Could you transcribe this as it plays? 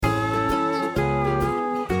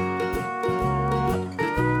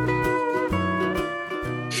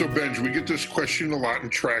So, Benj, we get this question a lot in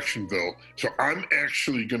Tractionville. So I'm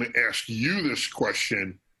actually going to ask you this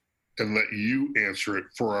question and let you answer it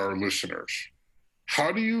for our listeners.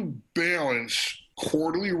 How do you balance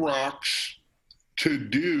quarterly rocks,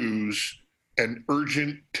 to-dos, and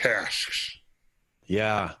urgent tasks?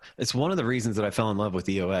 Yeah, it's one of the reasons that I fell in love with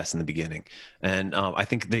EOS in the beginning. And I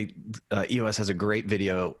think EOS has a great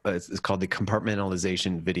video. It's called the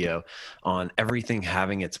compartmentalization video on everything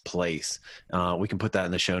having its place. We can put that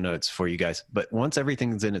in the show notes for you guys. But once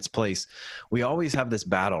everything's in its place, we always have this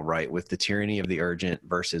battle, right, with the tyranny of the urgent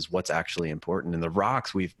versus what's actually important. And the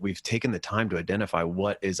rocks, we've taken the time to identify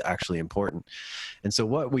what is actually important. And so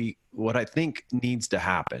what I think needs to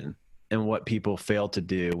happen, and what people fail to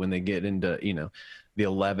do when they get into, the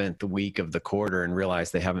 11th week of the quarter and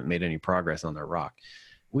realize they haven't made any progress on their rock.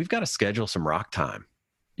 We've got to schedule some rock time.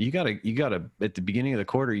 You got to, at the beginning of the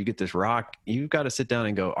quarter, you get this rock, you've got to sit down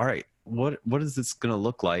and go, all right, what is this going to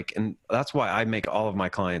look like? And that's why I make all of my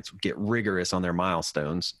clients get rigorous on their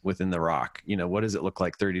milestones within the rock. What does it look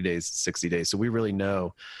like 30 days, 60 days? So we really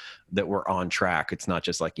know that we're on track. It's not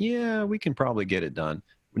just like, yeah, we can probably get it done.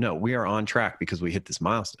 No, we are on track because we hit this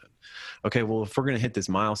milestone. Okay, well, if we're going to hit this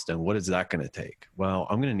milestone, what is that going to take? Well,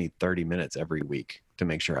 I'm going to need 30 minutes every week to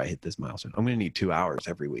make sure I hit this milestone. I'm going to need 2 hours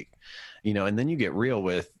every week, and then you get real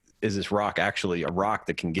with, is this rock actually a rock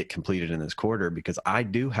that can get completed in this quarter? Because I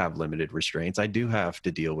do have limited restraints. I do have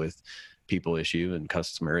to deal with people issue and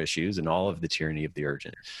customer issues and all of the tyranny of the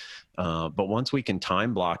urgent. But once we can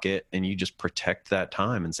time block it and you just protect that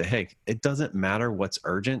time and say, hey, it doesn't matter what's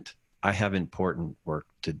urgent. I have important work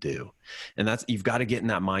to do. And you've got to get in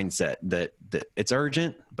that mindset that it's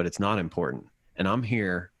urgent, but it's not important. And I'm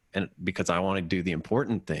here because I want to do the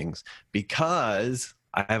important things, because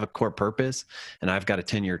I have a core purpose and I've got a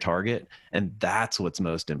 10-year target, and that's what's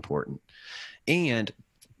most important. And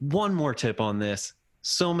one more tip on this: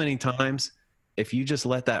 so many times, if you just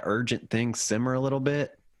let that urgent thing simmer a little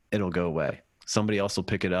bit, it'll go away. Somebody else will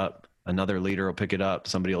pick it up. Another leader will pick it up.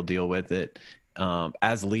 Somebody will deal with it.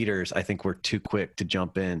 As leaders, I think we're too quick to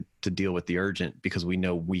jump in to deal with the urgent because we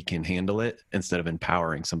know we can handle it, instead of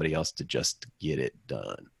empowering somebody else to just get it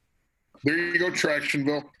done. There you go,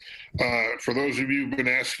 Tractionville. For those of you who've been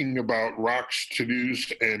asking about rocks,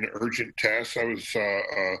 to-dos, and urgent tasks, that was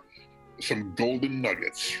some golden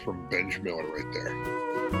nuggets from Benj Miller right there.